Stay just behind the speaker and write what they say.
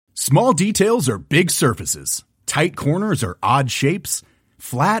Small details are big surfaces. Tight corners are odd shapes.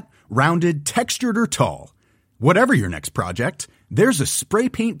 Flat, rounded, textured, or tall. Whatever your next project, there's a spray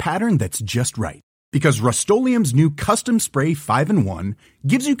paint pattern that's just right. Because Rust-Oleum's new Custom Spray 5-in-1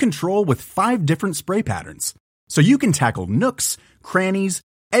 gives you control with 5 different spray patterns. So you can tackle nooks, crannies,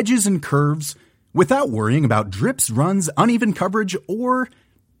 edges, and curves without worrying about drips, runs, uneven coverage, or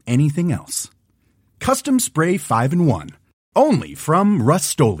anything else. Custom Spray 5-in-1. Only from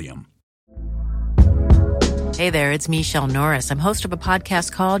Rust-Oleum. Hey there, it's Michelle Norris. I'm host of a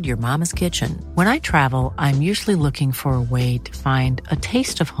podcast called Your Mama's Kitchen. When I travel, I'm usually looking for a way to find a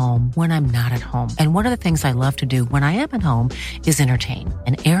taste of home when I'm not at home. And one of the things I love to do when I am at home is entertain.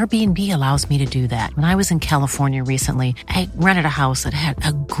 And Airbnb allows me to do that. When I was in California recently, I rented a house that had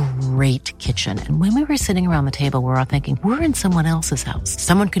a great kitchen. And when we were sitting around the table, we were all thinking, we're in someone else's house.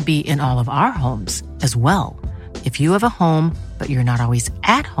 Someone could be in all of our homes as well. If you have a home, but you're not always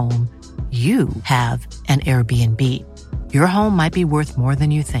at home, you have an Airbnb. Your home might be worth more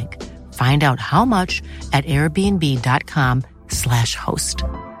than you think. Find out how much at airbnb.com/host.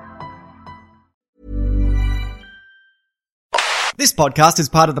 This podcast is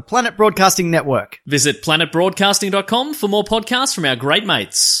part of the Planet Broadcasting Network. Visit planetbroadcasting.com for more podcasts from our great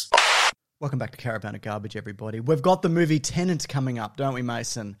mates. Welcome back to Caravan of Garbage, everybody. We've got the movie Tenet coming up, don't we,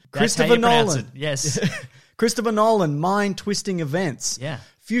 Mason? That's how you pronounce it. Yes. Christopher Nolan, mind-twisting events. Yeah.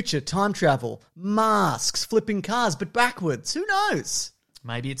 Future, time travel, masks, flipping cars, but backwards. Who knows?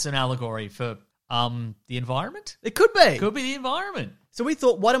 Maybe it's an allegory for the environment? It could be. Could be the environment. So we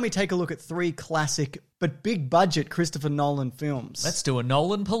thought, why don't we take a look at 3 classic but big-budget Christopher Nolan films? Let's do a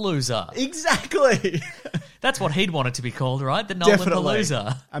Nolan Palooza. Exactly. That's what he'd want it to be called, right? The Nolan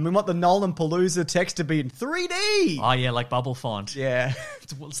Palooza. And we want the Nolan Palooza text to be in 3D. Oh, yeah, like bubble font. Yeah.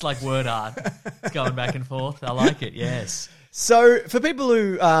 It's like word art. It's going back and forth. I like it, yes. So, for people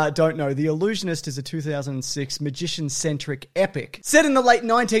who don't know, The Illusionist is a 2006 magician-centric epic set in the late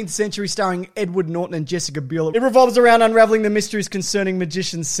 19th century starring Edward Norton and Jessica Biel. It revolves around unraveling the mysteries concerning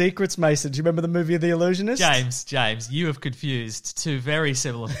magicians' secrets, Mason. Do you remember the movie The Illusionist? James, you have confused 2 very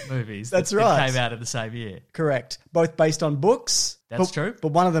similar movies That's right. that came out in the same year. Correct. Both based on books. That's true.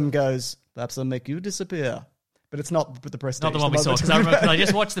 But one of them goes, perhaps I'll make you disappear. But it's not The Prestige. Not the one we saw, because I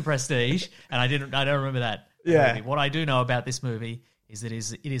just watched The Prestige, and I don't remember that. Yeah. Movie. What I do know about this movie is that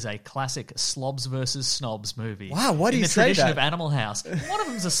it is a classic slobs versus snobs movie. Wow, why do you say that? In the tradition of Animal House. One of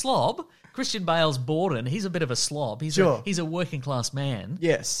them's a slob. Christian Bale's Borden. He's a bit of a slob. He's a working class man.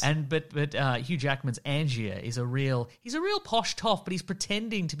 Yes. But Hugh Jackman's Angier is a real posh toff, but he's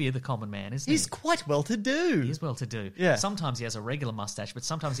pretending to be the common man, isn't he? He's quite well to do. He is well to do. Yeah. Sometimes he has a regular mustache, but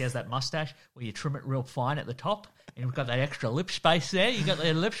sometimes he has that mustache where you trim it real fine at the top, and you've got that extra lip space there. You got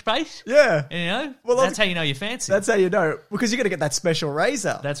the lip space. Yeah. You know? Well, that's how you know you're fancy. That's how you know, because you got to get that special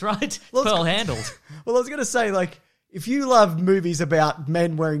razor. That's right. Well, Pearl handled. Well, I was going to say, like, if you love movies about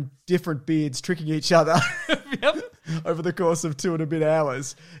men wearing different beards tricking each other over the course of 2 and a bit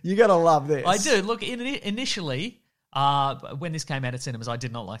hours, you got to love this. I do. Look, initially, when this came out at cinemas, I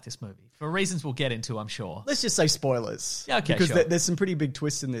did not like this movie. For reasons we'll get into, I'm sure. Let's just say spoilers. Yeah, okay, because sure. There's some pretty big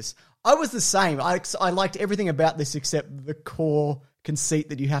twists in this. I was the same. I liked everything about this except the core conceit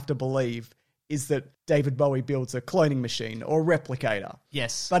that you have to believe is that David Bowie builds a cloning machine or a replicator.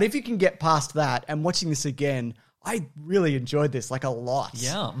 Yes. But if you can get past that, and watching this again, I really enjoyed this, like, a lot.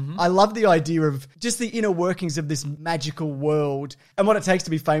 Yeah. Mm-hmm. I love the idea of just the inner workings of this magical world and what it takes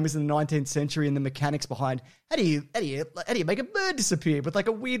to be famous in the 19th century and the mechanics behind how do you make a bird disappear with, like,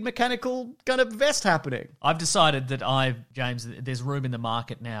 a weird mechanical kind of vest happening. I've decided that James, there's room in the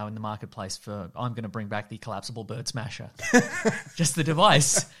market now, in the marketplace I'm going to bring back the collapsible bird smasher. Just the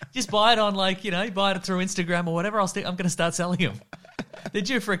device. Just buy it on, like, buy it through Instagram or whatever. I'm going to start selling them. They're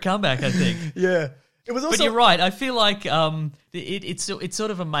due for a comeback, I think. Yeah. It was also, but you're right. I feel like it's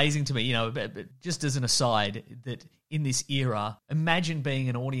sort of amazing to me, just as an aside, that in this era, imagine being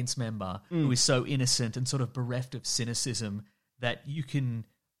an audience member who is so innocent and sort of bereft of cynicism that you can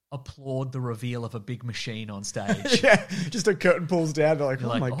applaud the reveal of a big machine on stage. Yeah, just a curtain pulls down. They're like,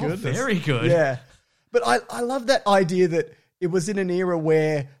 you're my goodness. Very good. Yeah. But I love that idea that it was in an era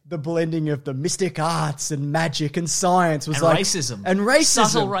where the blending of the mystic arts and magic and science was racism. And racism.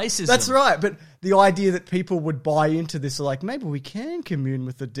 Subtle racism. That's right. But the idea that people would buy into this, like, maybe we can commune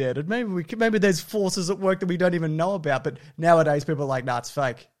with the dead, and maybe there's forces at work that we don't even know about. But nowadays people are like, nah, it's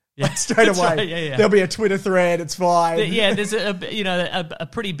fake. Yeah, like, straight away. Right. Yeah. There'll be a Twitter thread. It's fine. There's a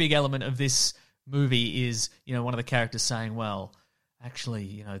pretty big element of this movie is, one of the characters saying, well,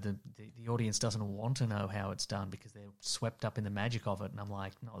 actually, the audience doesn't want to know how it's done because they're swept up in the magic of it. And I'm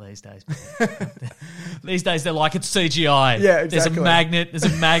like, not these days. These days they're like, it's CGI. Yeah, exactly. There's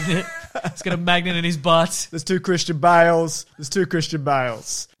a magnet. It's got a magnet in his butt. There's two Christian Bales. There's two Christian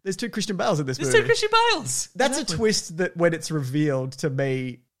Bales in this movie. There's two Christian Bales. That's Exactly. a twist that when it's revealed to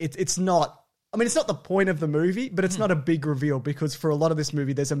me, it's not... I mean, it's not the point of the movie, but it's not a big reveal because for a lot of this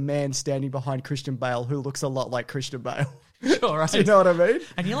movie, there's a man standing behind Christian Bale who looks a lot like Christian Bale. Sure, right. Do you know what I mean?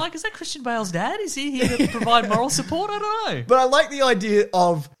 And you're like, is that Christian Bale's dad? Is he here to provide moral support? I don't know. But I like the idea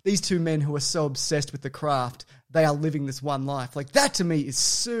of these two men who are so obsessed with the craft, they are living this one life. Like, that to me is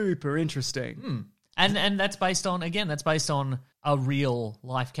super interesting. And that's based on a real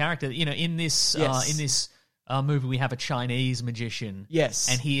life character. In this movie, we have a Chinese magician. Yes.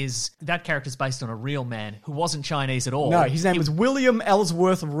 And that character's based on a real man who wasn't Chinese at all. No, his name was William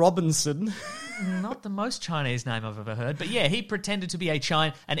Ellsworth Robinson. Not the most Chinese name I've ever heard. But yeah, he pretended to be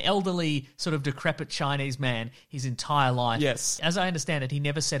an elderly, sort of decrepit Chinese man his entire life. Yes. As I understand it, he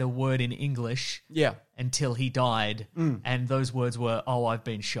never said a word in English. Yeah. Until he died. And those words were, "Oh, I've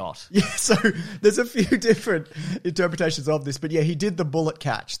been shot." Yeah, so there's a few different interpretations of this. But yeah, he did the bullet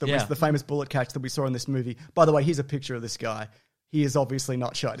catch. That was the famous bullet catch that we saw in this movie. By the way, here's a picture of this guy. He is obviously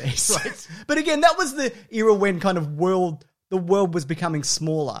not Chinese. Right. But again, that was the era when kind of the world was becoming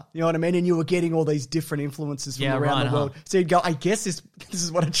smaller. You know what I mean? And you were getting all these different influences from around the world. So you'd go, I guess this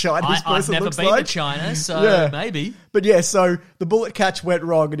is what a Chinese person looks like. I've never been to China, so maybe. But yeah, so the bullet catch went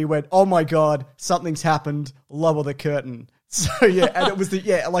wrong and he went, oh my God, something's happened, lower the curtain. So yeah, and it was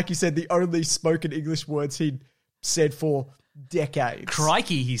like you said, the only spoken English words he'd said for decades.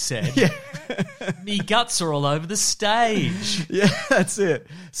 Crikey, he said. Yeah. Me guts are all over the stage. Yeah, that's it.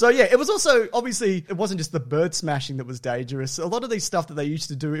 So yeah, it was also, obviously, it wasn't just the bird smashing that was dangerous. A lot of these stuff that they used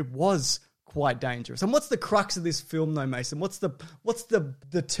to do, it was quite dangerous. And what's the crux of this film though, Mason? What's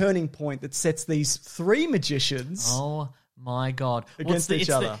the turning point that sets these three magicians... Oh my God! Against each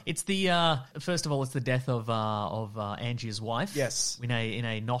other. It's the first of all, it's the death of Angie's wife. Yes, in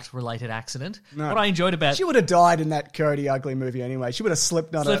a not related accident. No. What I enjoyed about she would have died in that Cody Ugly movie anyway. She would have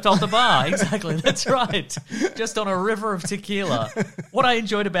slipped off the bar. Exactly, that's right. Just on a river of tequila. What I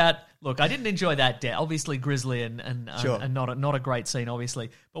enjoyed about I didn't enjoy that death. Obviously, grisly and not a great scene. Obviously,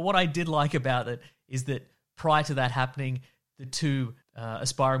 but what I did like about it is that prior to that happening, the two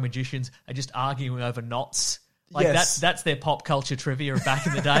aspiring magicians are just arguing over knots. That's their pop culture trivia of back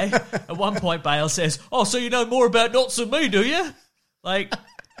in the day. At one point, Bale says, "Oh, so you know more about knots than me, do you?" Like,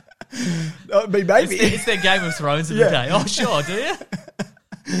 maybe it's their Game of Thrones of the day. Oh, sure, do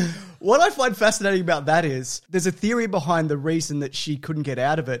you? What I find fascinating about that is there's a theory behind the reason that she couldn't get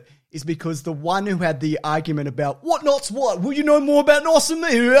out of it is because the one who had the argument about what knots what, will you know more about knots than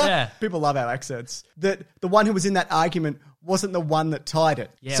me? Yeah. People love our accents. That the one who was in that argument wasn't the one that tied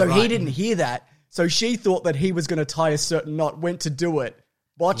it. Yeah, so right. he didn't hear that. So she thought that he was going to tie a certain knot, went to do it,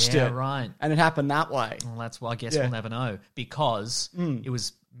 botched it. Right. And it happened that way. Well, I guess we'll never know because it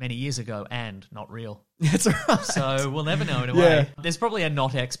was many years ago and not real. That's right. So we'll never know in a way. There's probably a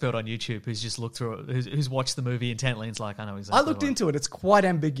knot expert on YouTube who's just looked through it, who's watched the movie intently and is like, I know exactly. I looked into it. It's quite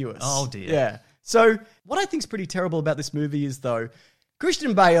ambiguous. Oh, dear. Yeah. So what I think's pretty terrible about this movie is, though,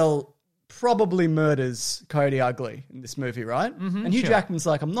 Christian Bale probably murders Coyote Ugly in this movie, right? Mm-hmm, and Hugh Jackman's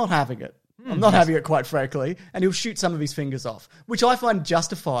like, I'm not having it. I'm not having it, quite frankly. And he'll shoot some of his fingers off, which I find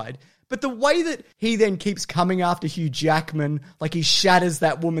justified. But the way that he then keeps coming after Hugh Jackman, like he shatters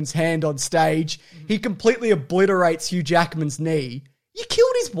that woman's hand on stage, he completely obliterates Hugh Jackman's knee. You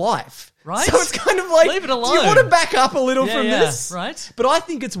killed his wife. Right. So it's kind of like, leave it alone. Do you want to back up a little from this? Right. But I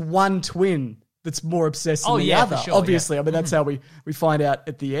think it's one twin that's more obsessed than the other. For sure, obviously, I mean, that's how we find out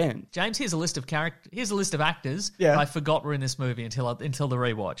at the end. James, here's a list of actors I forgot were in this movie until the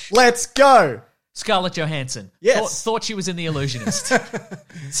rewatch. Let's go. Scarlett Johansson. Yes. Thought she was in The Illusionist.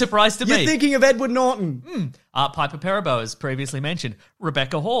 Surprise to me. You're thinking of Edward Norton. Piper Perabo, as previously mentioned.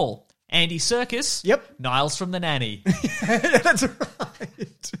 Rebecca Hall. Andy Serkis. Yep. Niles from The Nanny. That's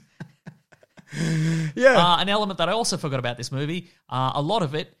right. Yeah. An element that I also forgot about this movie, a lot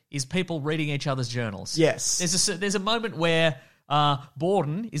of it is people reading each other's journals. Yes. There's a moment where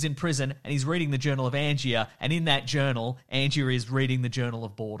Borden is in prison and he's reading the journal of Angia, and in that journal, Angia is reading the journal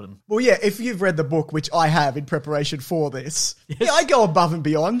of Borden. Well, yeah, if you've read the book, which I have in preparation for this, I go above and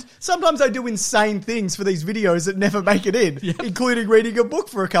beyond. Sometimes I do insane things for these videos that never make it in, including reading a book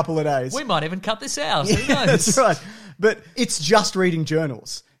for a couple of days. We might even cut this out. Who knows? That's right. But it's just reading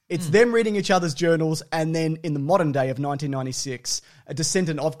journals. It's them reading each other's journals, and then in the modern day of 1996, a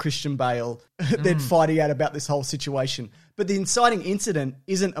descendant of Christian Bale then finding out about this whole situation. But the inciting incident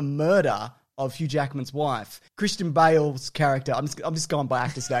isn't a murder of Hugh Jackman's wife. Christian Bale's character, I'm just going by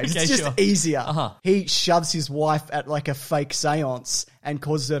actors' names. Okay, It's just sure. easier. Uh-huh. He shoves his wife at like a fake seance and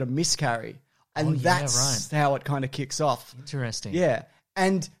causes her to miscarry. And that's how it kind of kicks off. Interesting. Yeah.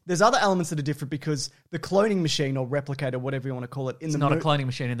 And there's other elements that are different because the cloning machine or replicator, whatever you want to call it, It's not a cloning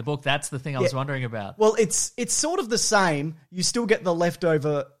machine in the book. That's the thing I was wondering about. Well, it's sort of the same. You still get the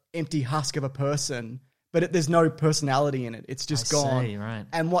leftover empty husk of a person, but there's no personality in it. It's just gone. See, right.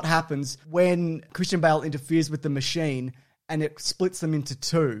 And what happens when Christian Bale interferes with the machine and it splits them into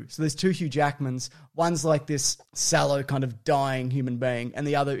two. So there's two Hugh Jackmans. One's like this sallow kind of dying human being, and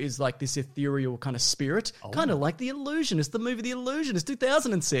the other is like this ethereal kind of spirit, kind of like The Illusionist, the movie The Illusionist,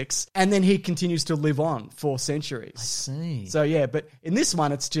 2006. And then he continues to live on for centuries. I see. So yeah, but in this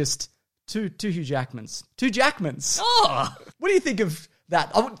one, it's just two Hugh Jackmans. Two Jackmans. Oh! What do you think of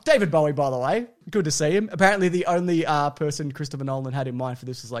that? Oh, David Bowie, by the way. Good to see him. Apparently the only person Christopher Nolan had in mind for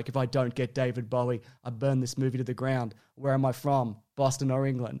this was like, if I don't get David Bowie, I burn this movie to the ground. Where am I from? Boston or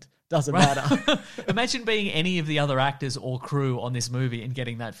England? Doesn't matter. Imagine being any of the other actors or crew on this movie and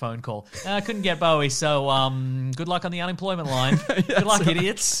getting that phone call. I couldn't get Bowie, so good luck on the unemployment line. Good luck,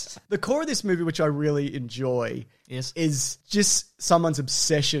 idiots. The core of this movie, which I really enjoy, Yes. is just someone's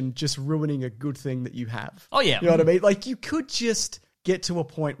obsession just ruining a good thing that you have. Oh, yeah. You know what I mean? Like, you could just get to a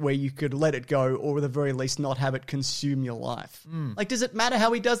point where you could let it go, or at the very least not have it consume your life. Like, does it matter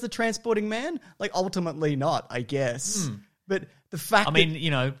how he does the transporting man? Like, ultimately not, I guess. But the fact I mean, you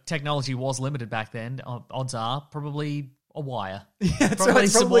know, technology was limited back then. Odds are probably a wire. that's Probably right,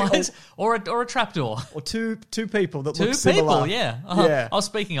 some probably- wires. Or a trapdoor. or two people that Two look similar. people, yeah. Uh-huh. Yeah. Oh,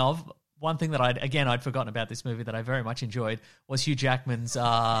 speaking of, one thing that I'd forgotten about this movie that I very much enjoyed was Hugh Jackman's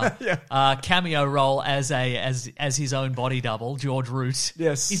cameo role as his own body double, George Root.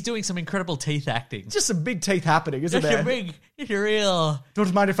 Yes. He's doing some incredible teeth acting. Just some big teeth happening, isn't there? It's real.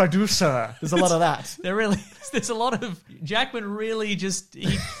 Don't mind if I do, sir. There's a lot of that. There's a lot of Jackman really just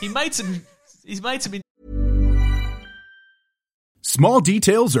he's made some Small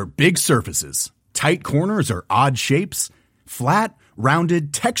details are big surfaces. Tight corners are odd shapes. Flat,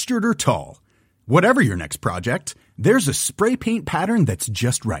 rounded, textured, or tall. Whatever your next project, there's a spray paint pattern that's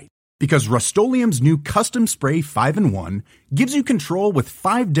just right. Because Rust-Oleum's new Custom Spray 5-in-1 gives you control with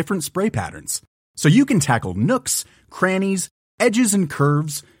 5 different spray patterns. So you can tackle nooks, crannies, edges, and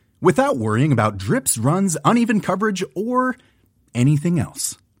curves without worrying about drips, runs, uneven coverage, or anything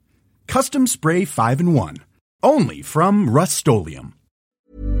else. Custom Spray 5-in-1. Only from Rust-Oleum.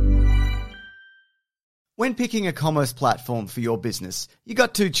 When picking a commerce platform for your business, you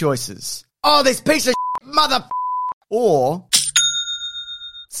got two choices. Oh, this piece of mother... Or...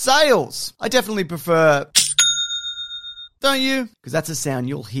 sales. I definitely prefer... Don't you? Because that's a sound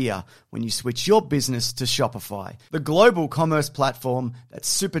you'll hear when you switch your business to Shopify, the global commerce platform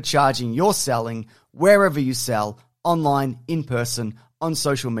that's supercharging your selling wherever you sell, online, in person, on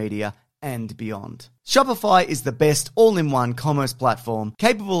social media, and beyond. Shopify is the best all-in-one commerce platform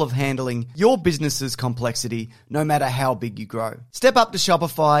capable of handling your business's complexity no matter how big you grow. Step up to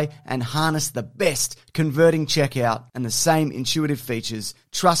Shopify and harness the best converting checkout and the same intuitive features,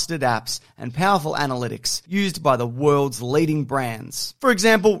 trusted apps, and powerful analytics used by the world's leading brands. For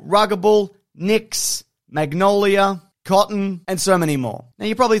example, Ruggable, Nix, Magnolia, Cotton, and so many more. Now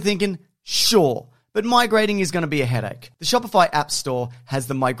you're probably thinking, sure, but migrating is going to be a headache. The Shopify App Store has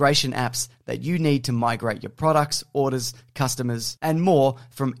the migration apps that you need to migrate your products, orders, customers, and more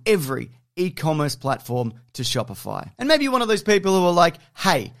from every e-commerce platform to Shopify. And maybe you're one of those people who are like,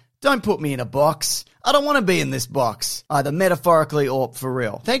 hey, don't put me in a box. I don't want to be in this box, either metaphorically or for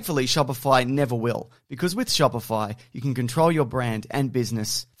real. Thankfully, Shopify never will, because with Shopify, you can control your brand and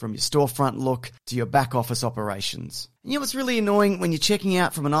business from your storefront look to your back office operations. And you know what's really annoying when you're checking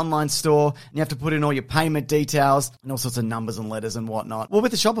out from an online store and you have to put in all your payment details and all sorts of numbers and letters and whatnot? Well, with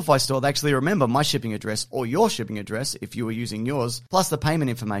the Shopify store, they actually remember my shipping address or your shipping address if you were using yours, plus the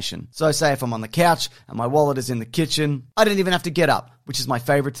payment information. So say if I'm on the couch and my wallet is in the kitchen, I don't even have to get up, which is my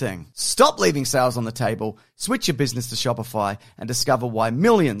favorite thing. Stop leaving sales on the table, switch your business to Shopify, and discover why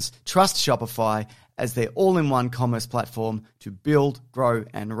millions trust Shopify as their all-in-one commerce platform to build, grow,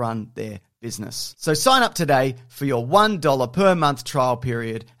 and run their business. So sign up today for your $1 per month trial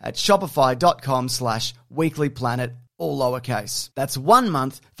period at shopify.com/weeklyplanet, all lowercase. That's 1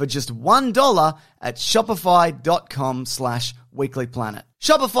 month for just $1 at shopify.com/weeklyplanet.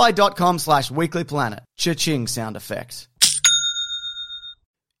 Shopify.com/weeklyplanet. Cha-ching sound effect.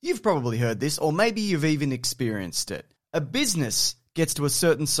 You've probably heard this, or maybe you've even experienced it. A business gets to a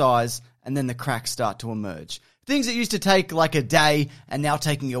certain size and then the cracks start to emerge. Things that used to take like a day and now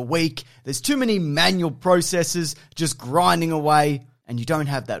taking a week. There's too many manual processes just grinding away, and you don't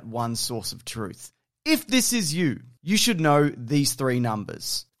have that one source of truth. If this is you, you should know these three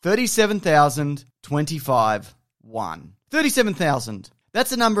numbers. 37,000, 25, 1. 37,000. That's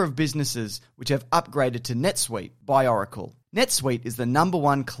the number of businesses which have upgraded to NetSuite by Oracle. NetSuite is the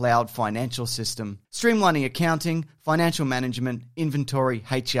 #1 cloud financial system, streamlining accounting, financial management, inventory,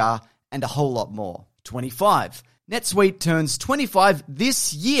 HR, and a whole lot more. 25. NetSuite turns 25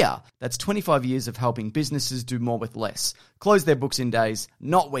 this year. That's 25 years of helping businesses do more with less, close their books in days,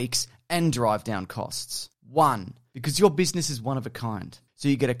 not weeks, and drive down costs. 1. Because your business is one of a kind, so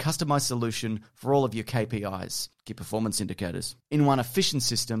you get a customized solution for all of your KPIs, key performance indicators, in one efficient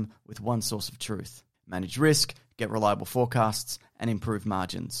system with one source of truth. Manage risk, get reliable forecasts, and improve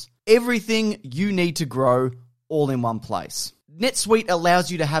margins. Everything you need to grow, all in one place. NetSuite allows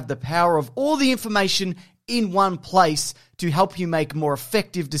you to have the power of all the information in one place to help you make more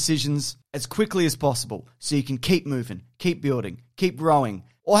effective decisions as quickly as possible, so you can keep moving, keep building, keep growing,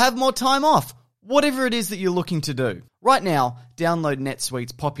 or have more time off, whatever it is that you're looking to do. Right now, download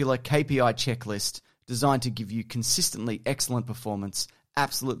NetSuite's popular KPI checklist designed to give you consistently excellent performance,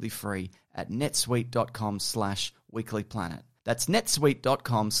 absolutely free at netsuite.com/weeklyplanet. That's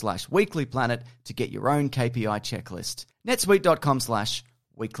netsuite.com/weeklyplanet to get your own KPI checklist.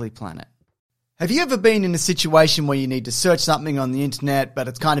 netsuite.com/weeklyplanet. Have you ever been in a situation where you need to search something on the internet, but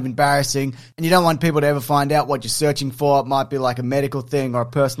it's kind of embarrassing, and you don't want people to ever find out what you're searching for? It might be like a medical thing or a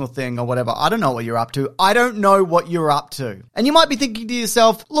personal thing or whatever. I don't know what you're up to. I don't know what you're up to. And you might be thinking to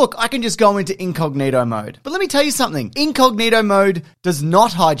yourself, look, I can just go into incognito mode. But let me tell you something. Incognito mode does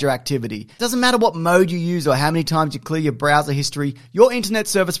not hide your activity. It doesn't matter what mode you use or how many times you clear your browser history. Your internet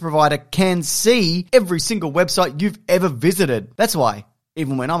service provider can see every single website you've ever visited. That's why,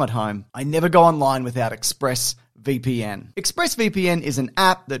 even when I'm at home, I never go online without ExpressVPN. ExpressVPN is an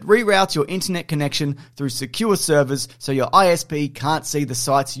app that reroutes your internet connection through secure servers so your ISP can't see the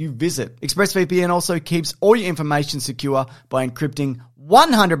sites you visit. ExpressVPN also keeps all your information secure by encrypting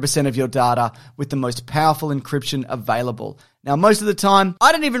 100% of your data with the most powerful encryption available. Now, most of the time,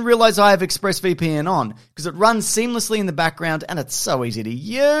 I don't even realize I have ExpressVPN on because it runs seamlessly in the background and it's so easy to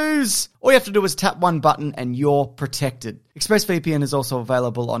use. All you have to do is tap one button and you're protected. ExpressVPN is also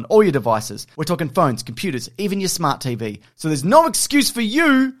available on all your devices. We're talking phones, computers, even your smart TV. So there's no excuse for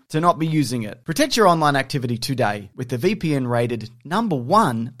you to not be using it. Protect your online activity today with the VPN rated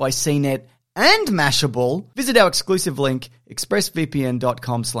 #1 by CNET and Mashable. Visit our exclusive link,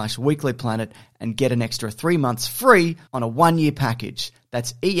 expressvpn.com/weeklyplanet, and get an extra 3 months free on a 1-year package.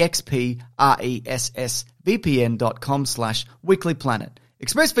 That's expressvpn.com/weeklyplanet.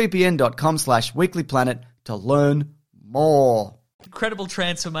 expressvpn.com/weeklyplanet to learn more. Incredible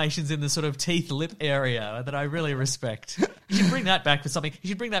transformations in the sort of teeth lip area that I really respect. You should bring that back for something. You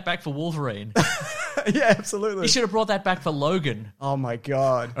should bring that back for Wolverine. Yeah, absolutely. You should have brought that back for Logan. Oh my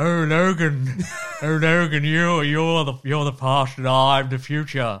god. Oh Logan, you're the past and I'm the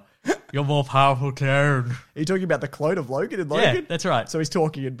future. You're more powerful clone. Are you talking about the clone of Logan in Logan? Yeah, that's right. So he's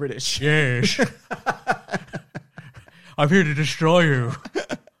talking in British. Yes. I'm here to destroy you.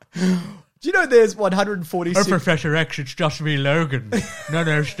 Do you know there's 146... Oh, Professor X, it's just me, Logan.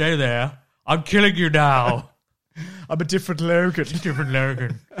 No, stay there. I'm killing you now. I'm a different Logan. Different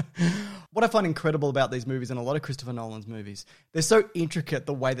Logan. What I find incredible about these movies, and a lot of Christopher Nolan's movies, they're so intricate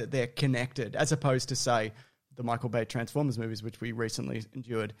the way that they're connected, as opposed to, say, the Michael Bay Transformers movies, which we recently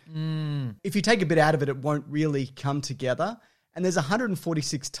endured. If you take a bit out of it, it won't really come together. And there's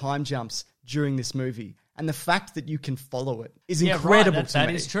 146 time jumps during this movie. And the fact that you can follow it is incredible to me.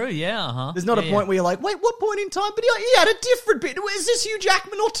 That is true, yeah. Uh-huh. There's not a point where you're like, wait, what point in time? But he had a different bit. Is this Hugh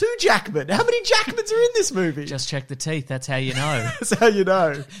Jackman or two Jackman? How many Jackmans are in this movie? Just check the teeth. That's how you know. That's how you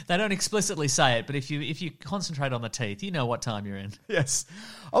know. They don't explicitly say it, but if you concentrate on the teeth, you know what time you're in. Yes.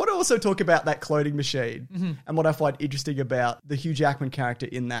 I want to also talk about that cloning machine and what I find interesting about the Hugh Jackman character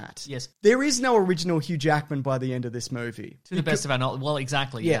in that. Yes. There is no original Hugh Jackman by the end of this movie. To the best of our knowledge. Well,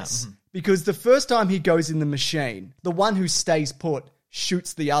 exactly, yes. Yeah. Mm-hmm. Because the first time he goes in the machine, the one who stays put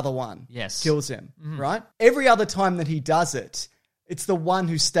shoots the other one. Yes. Kills him, right? Every other time that he does it, it's the one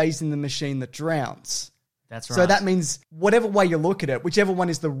who stays in the machine that drowns. That's right. So that means whatever way you look at it, whichever one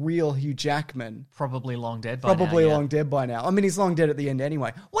is the real Hugh Jackman. Probably long dead by now. Probably long dead by now. I mean, he's long dead at the end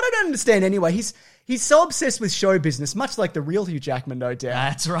anyway. What I don't understand anyway, he's so obsessed with show business, much like the real Hugh Jackman, no doubt.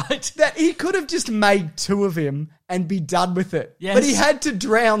 That's right. That he could have just made 2 of him and be done with it. Yes. But he had to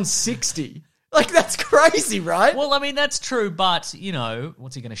drown 60. Like, that's crazy, right? Well, I mean, that's true, but, you know,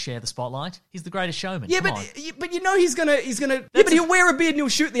 what's he going to share the spotlight? He's the greatest showman. Yeah, Come on. but you know he's gonna. Yeah, but he'll wear a beard and he'll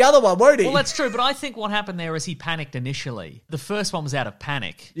shoot the other one, won't he? Well, that's true, but I think what happened there is he panicked initially. The first one was out of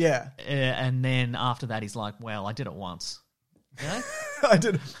panic. Yeah. And then after that, he's like, well, I did it once. You know? I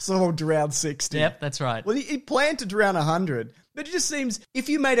did someone drown 60. Yep, that's right. Well, he planned to drown 100, but it just seems if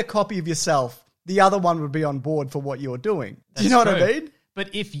you made a copy of yourself, the other one would be on board for what you're doing. Do you know what I mean?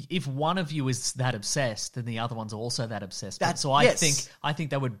 But if one of you is that obsessed, then the other one's also that obsessed. So I think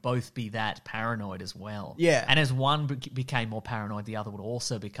they would both be that paranoid as well. Yeah. And as one became more paranoid, the other would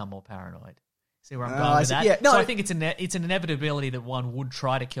also become more paranoid. See where I'm going with that? Yeah, no, so I think it's an inevitability that one would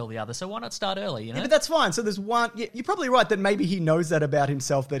try to kill the other. So why not start early? You know? Yeah, but that's fine. So there's one. Yeah, you're probably right that maybe he knows that about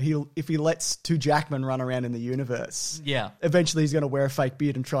himself. That if he lets two Jackmen run around in the universe, eventually he's going to wear a fake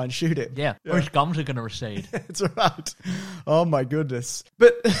beard and try and shoot him. Yeah, or his gums are going to recede. That's right. Oh my goodness!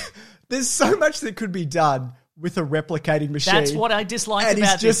 But there's so much that could be done with a replicating machine. That's what I dislike and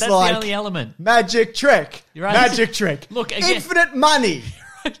about this. That's the only element. Magic trick. You're right. Magic trick. Look, again, infinite money.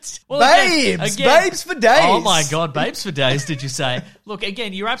 Well, babes, babes for days. Oh my God, babes for days, did you say? Look,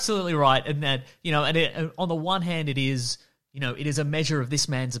 again, you're absolutely right in that, on the one hand it is, it is a measure of this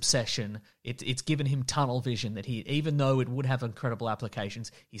man's obsession. It's given him tunnel vision that even though it would have incredible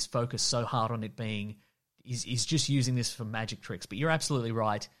applications, he's focused so hard on it being, he's just using this for magic tricks. But you're absolutely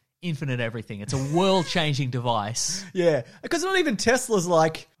right. Infinite everything. It's a world-changing device. Yeah, because not even Tesla's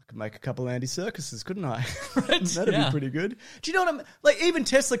like, I could make a couple of Andy Serkises, couldn't I? That'd be pretty good. Do you know what I'm... Like, even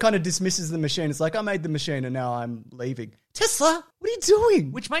Tesla kind of dismisses the machine. It's like, I made the machine and now I'm leaving. Tesla, what are you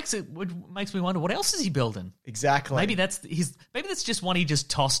doing? Which makes me wonder, what else is he building? Exactly. Maybe that's just one he just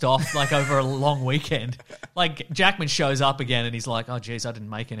tossed off, like, over a long weekend. Like, Jackman shows up again and he's like, oh, geez, I didn't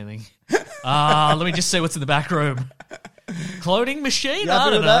make anything. Let me just see what's in the back room. Cloning machine? I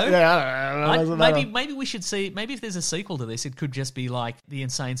don't know. Yeah, I don't know. Maybe we should see. Maybe if there's a sequel to this, it could just be like the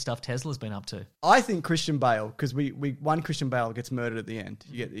insane stuff Tesla's been up to. I think Christian Bale, because one Christian Bale gets murdered at the end.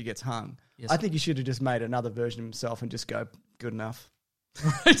 He gets hung. Yes. I think he should have just made another version of himself and just go, good enough.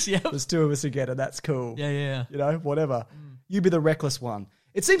 Right, yeah. There's two of us together. That's cool. Yeah. You know, whatever. You be the reckless one.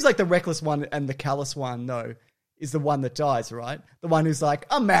 It seems like the reckless one and the callous one, though, is the one that dies, right? The one who's like,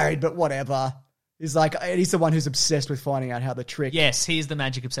 I'm married, but whatever. He's the one who's obsessed with finding out how the trick. Yes, he's the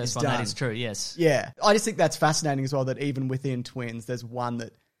magic obsessed one. Done. That is true. Yes. Yeah, I just think that's fascinating as well. That even within twins, there's one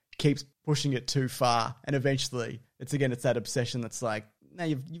that keeps pushing it too far, and eventually, it's that obsession that's like, no,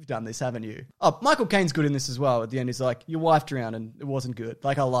 you've done this, haven't you? Oh, Michael Caine's good in this as well. At the end, he's like, your wife drowned and it wasn't good.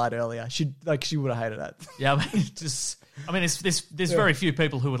 Like I lied earlier. She would have hated that. Yeah, there's very few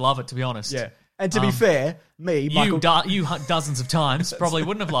people who would love it, to be honest. Yeah. And to be fair, Michael... You dozens of times probably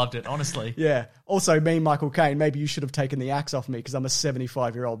wouldn't have loved it, honestly. Yeah. Also, Michael Caine, maybe you should have taken the axe off me because I'm a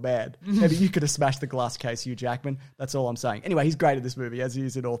 75-year-old man. Maybe you could have smashed the glass case, Hugh Jackman. That's all I'm saying. Anyway, he's great at this movie, as he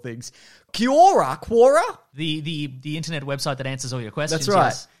is in all things. Quora? The internet website that answers all your questions. That's right.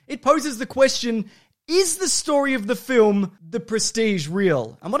 Yes. It poses the question... Is the story of the film The Prestige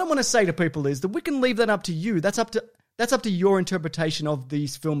real? And what I want to say to people is that we can leave that up to you. That's up to your interpretation of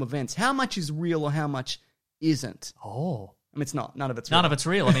these film events. How much is real or how much isn't? Oh. I mean, it's not. None of it's real. None of it's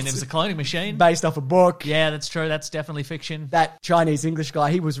real. I mean, it was a cloning machine. Based off a book. Yeah, that's true. That's definitely fiction. That Chinese-English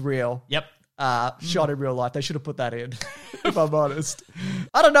guy, he was real. Yep. Shot in real life. They should have put that in, if I'm honest.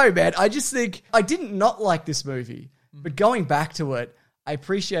 I don't know, man. I just think I didn't not like this movie. But going back to it, I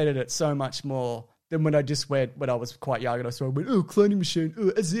appreciated it so much more than when I just went, when I was quite young and I went, oh, cloning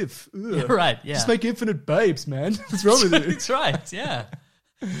machine, as if. Right, yeah. Just make infinite babes, man. What's wrong with you? That's right, yeah.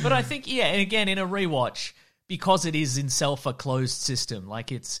 But I think, and again, in a rewatch, because it is in itself a closed system,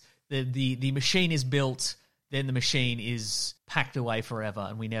 like it's, the machine is built, then the machine is packed away forever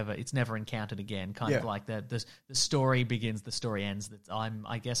and it's never encountered again. Kind of like that. The story begins, the story ends. That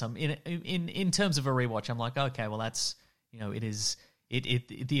I guess I'm in terms of a rewatch, I'm like, okay, well that's, it is...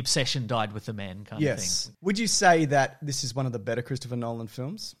 the obsession died with the man kind of thing. Would you say that this is one of the better Christopher Nolan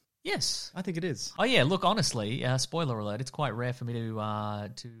films? Yes. I think it is. Oh, yeah. Look, honestly, spoiler alert, it's quite rare for me to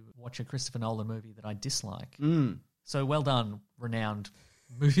watch a Christopher Nolan movie that I dislike. So well done, renowned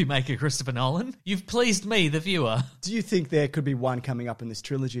movie maker Christopher Nolan. You've pleased me, the viewer. Do you think there could be one coming up in this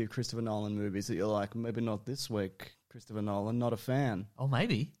trilogy of Christopher Nolan movies that you're like, maybe not this week, Christopher Nolan, not a fan? Oh,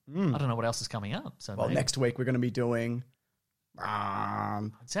 maybe. I don't know what else is coming up. So next week we're going to be doing...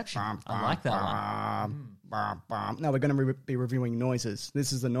 Inception. I like that one. No, we're going to be reviewing noises.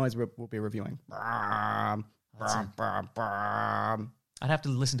 This is the noise we'll be reviewing. I'd have to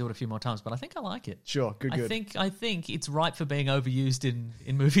listen to it a few more times, but I think I like it. Sure, good. I think it's ripe for being overused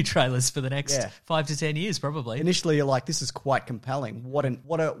in movie trailers for the next 5 to 10 years, probably. Initially, you're like, "This is quite compelling. What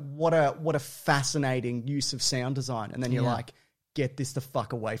a fascinating use of sound design," and then you're like, get this the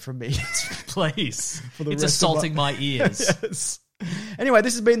fuck away from me. Please. It's assaulting my ears. Yes. Anyway,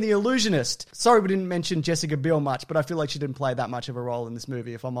 this has been The Illusionist. Sorry we didn't mention Jessica Biel much, but I feel like she didn't play that much of a role in this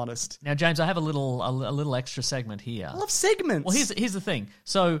movie, if I'm honest. Now, James, I have a little extra segment here. I love segments. Well, here's the thing.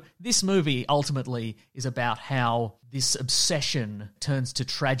 So this movie ultimately is about how this obsession turns to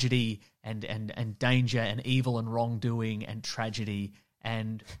tragedy and danger and evil and wrongdoing and tragedy,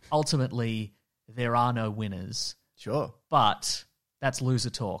 and ultimately there are no winners. Sure. But that's loser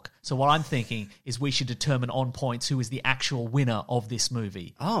talk. So what I'm thinking is we should determine on points who is the actual winner of this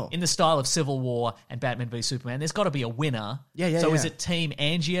movie. Oh. In the style of Civil War and Batman v Superman, there's got to be a winner. So is it Team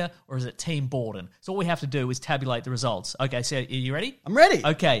Angier or is it Team Borden? So all we have to do is tabulate the results. Okay, so are you ready? I'm ready.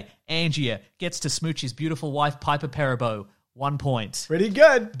 Okay, Angier gets to smooch his beautiful wife, Piper Perabo. 1 point. Pretty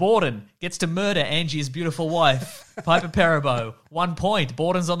good. Borden gets to murder Angie's beautiful wife, Piper Perabo. 1 point.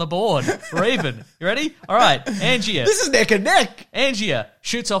 Borden's on the board. We're even. You ready? All right. Angier. This is neck and neck. Angier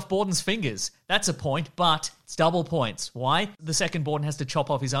shoots off Borden's fingers. That's a point, but it's double points. Why? The second Borden has to chop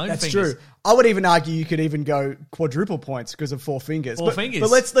off his own That's fingers. true. I would even argue you could even go quadruple points because of 4 fingers. Four fingers. But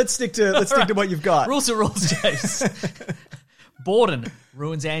let's stick to what you've got. Rules are rules, James. Borden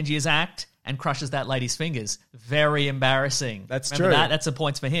ruins Angier's act and crushes that lady's fingers. Very embarrassing. That's Remember true. that? That's a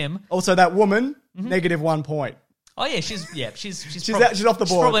points for him. Also, that woman, negative 1 point. Oh yeah, she's She's off the board.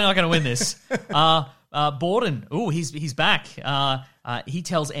 She's probably not going to win this. Borden, he's back. He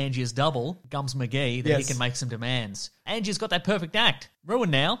tells Angier's double, Gums McGee, that he can make some demands. Angier's got that perfect act.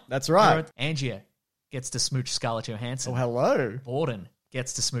 Ruined now. That's right. Angier gets to smooch Scarlett Johansson. Oh, hello. Borden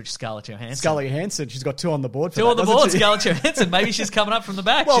gets to smooch Scarlett Johansson. Scarlett Johansson, she's got 2 on the board for Two that, on the doesn't board, she? Scarlett Johansson. Maybe she's coming up from the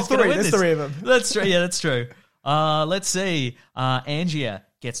back. Well, she's gonna 3. win There's this. 3 of them. That's true. Yeah, that's true. Let's see. Angier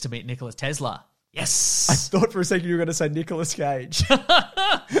gets to meet Nikola Tesla. Yes. I thought for a second you were going to say Nicolas Cage.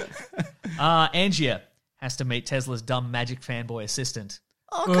 Angier has to meet Tesla's dumb magic fanboy assistant.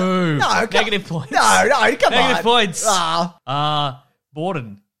 Oh, Boo. no, Negative points. No, come on. Negative points. Ah.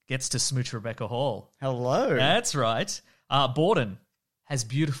 Borden gets to smooch Rebecca Hall. Hello. That's right. Borden has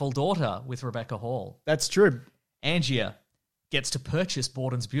beautiful daughter with Rebecca Hall. That's true. Angier gets to purchase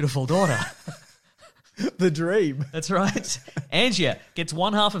Borden's beautiful daughter. The dream. That's right. Angier gets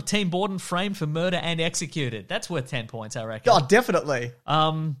one half of Team Borden framed for murder and executed. That's worth 10 points, I reckon. Oh, definitely.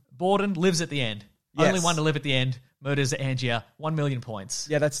 Borden lives at the end. Yes. Only one to live at the end. Murders Angier. 1 million points.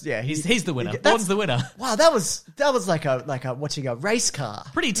 Yeah, He's the winner. Borden's the winner. Wow, that was like watching a race car.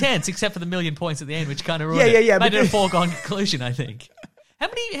 Pretty tense, except for the 1 million points at the end, which kind of ruined it. Yeah. Made it a foregone conclusion, I think. How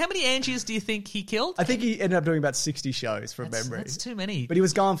many Angiers do you think he killed? I think he ended up doing about 60 shows from memory. That's too many. But he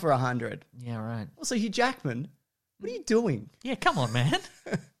was gone for 100. Yeah, right. Also, Hugh Jackman, what are you doing? Yeah, come on, man.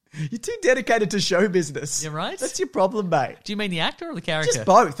 You're too dedicated to show business. You're right. That's your problem, mate. Do you mean the actor or the character? Just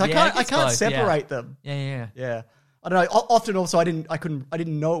both. I Yeah, can't both, separate them. Yeah. Yeah. I don't know. Often also I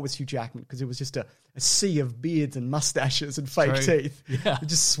didn't know it was Hugh Jackman because it was just a sea of beards and mustaches and fake True. teeth. Yeah.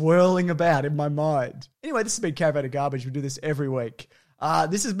 Just swirling about in my mind. Anyway, this has been Caravan of Garbage. We do this every week.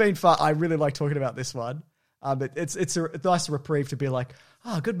 This has been fun. I really like talking about this one. But it's a nice reprieve to be like,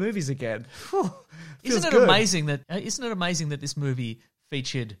 good movies again. Whew, Isn't it good. amazing that this movie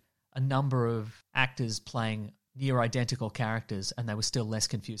featured a number of actors playing near identical characters, and they were still less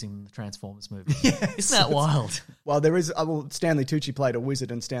confusing than the Transformers movie? Yes. Isn't that wild? Well, there is. Stanley Tucci played a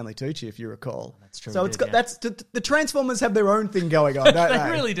wizard in Stanley Tucci, if you recall. That's true. So he it's did, got the Transformers have their own thing going on, don't they? They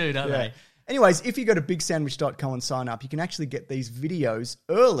really do, don't they? Anyways, if you go to bigsandwich.com and sign up, you can actually get these videos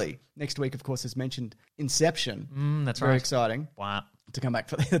early. Next week, of course, as mentioned, Inception. That's Very right. exciting Wow. to come back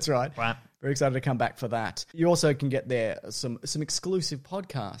for that. That's right. Wow. Very excited to come back for that. You also can get there some exclusive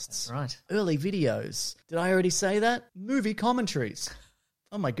podcasts. That's right. Early videos. Did I already say that? Movie commentaries.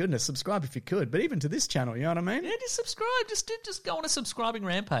 Oh my goodness, subscribe if you could. But even to this channel, you know what I mean? Yeah, just subscribe. Just go on a subscribing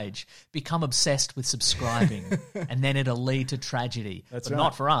rampage. Become obsessed with subscribing, and then it'll lead to tragedy. That's but right.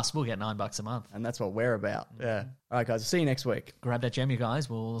 not for us. We'll get $9 a month. And that's what we're about. Yeah. All right, guys. See you next week. Grab that gem, you guys.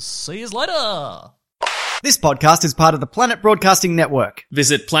 We'll see you later. This podcast is part of the Planet Broadcasting Network.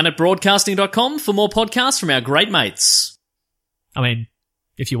 Visit planetbroadcasting.com for more podcasts from our great mates. I mean,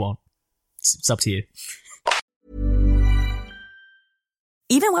 if you want, it's up to you.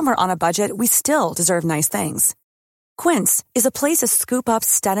 Even when we're on a budget, we still deserve nice things. Quince is a place to scoop up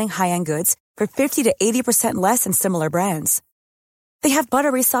stunning high-end goods for 50 to 80% less than similar brands. They have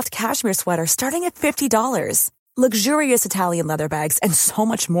buttery soft cashmere sweaters starting at $50, luxurious Italian leather bags, and so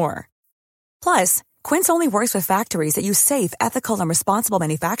much more. Plus, Quince only works with factories that use safe, ethical, and responsible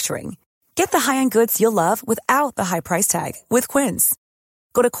manufacturing. Get the high-end goods you'll love without the high price tag with Quince.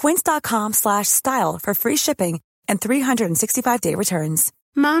 Go to quince.com/style for free shipping and 365-day returns.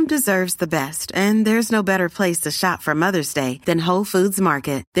 Mom deserves the best, and there's no better place to shop for Mother's Day than Whole Foods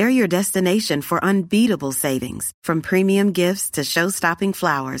Market. They're your destination for unbeatable savings, from premium gifts to show-stopping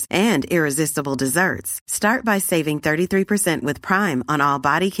flowers and irresistible desserts. Start by saving 33% with Prime on all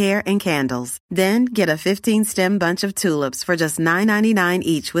body care and candles. Then get a 15-stem bunch of tulips for just $9.99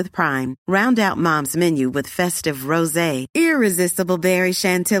 each with Prime. Round out Mom's menu with festive rosé, irresistible berry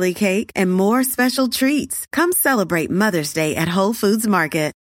chantilly cake, and more special treats. Come celebrate Mother's Day at Whole Foods Market.